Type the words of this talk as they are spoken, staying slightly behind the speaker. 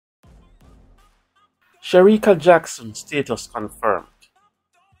Shericka Jackson status confirmed.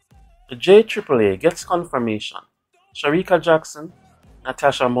 The JAAA gets confirmation. Shericka Jackson,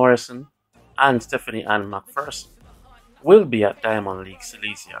 Natasha Morrison, and Stephanie Ann McPherson will be at Diamond League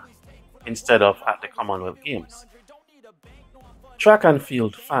Silesia instead of at the Commonwealth Games. Track and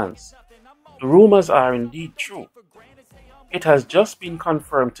field fans, the rumors are indeed true. It has just been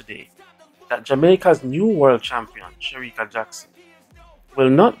confirmed today that Jamaica's new world champion, Shericka Jackson, will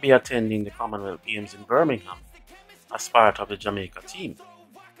not be attending the Commonwealth Games in Birmingham as part of the Jamaica team.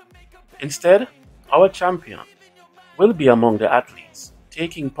 Instead, our champion will be among the athletes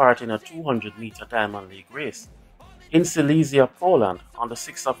taking part in a 200-meter Diamond League race in Silesia, Poland on the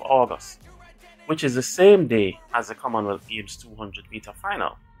 6th of August, which is the same day as the Commonwealth Games 200-meter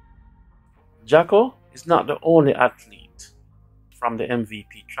final. JAAA is not the only athlete from the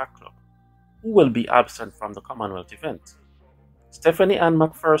MVP track club who will be absent from the Commonwealth event. Stephanie Ann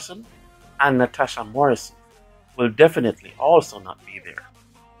McPherson and Natasha Morrison will definitely also not be there.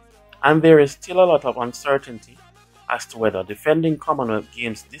 And there is still a lot of uncertainty as to whether defending Commonwealth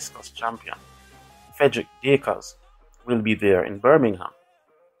Games discus champion Frederick Dakers will be there in Birmingham.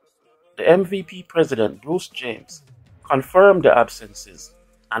 The MVP president Bruce James confirmed the absences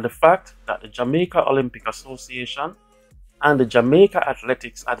and the fact that the Jamaica Olympic Association and the Jamaica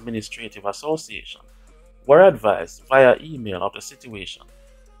Athletics Administrative Association were advised via email of the situation.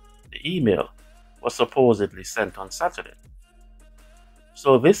 The email was supposedly sent on Saturday.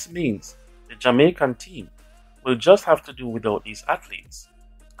 So this means the Jamaican team will just have to do without these athletes,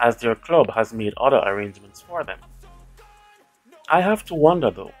 as their club has made other arrangements for them. I have to wonder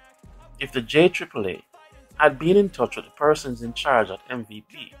though, if the JAAA had been in touch with the persons in charge at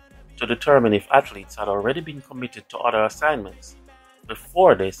MVP to determine if athletes had already been committed to other assignments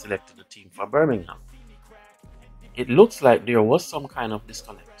before they selected the team for Birmingham. It looks like there was some kind of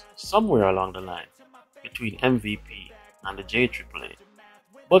disconnect somewhere along the line between MVP and the JAAA.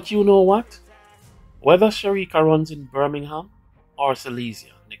 But you know what? Whether Shericka runs in Birmingham or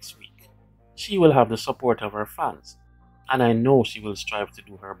Silesia next week, she will have the support of her fans, and I know she will strive to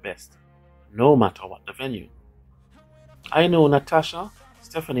do her best, no matter what the venue. I know Natasha,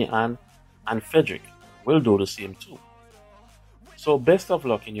 Stephanie Ann, and Frederick will do the same too. So best of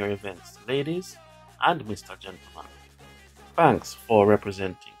luck in your events, ladies and Mr. Gentleman. Thanks for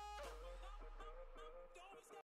representing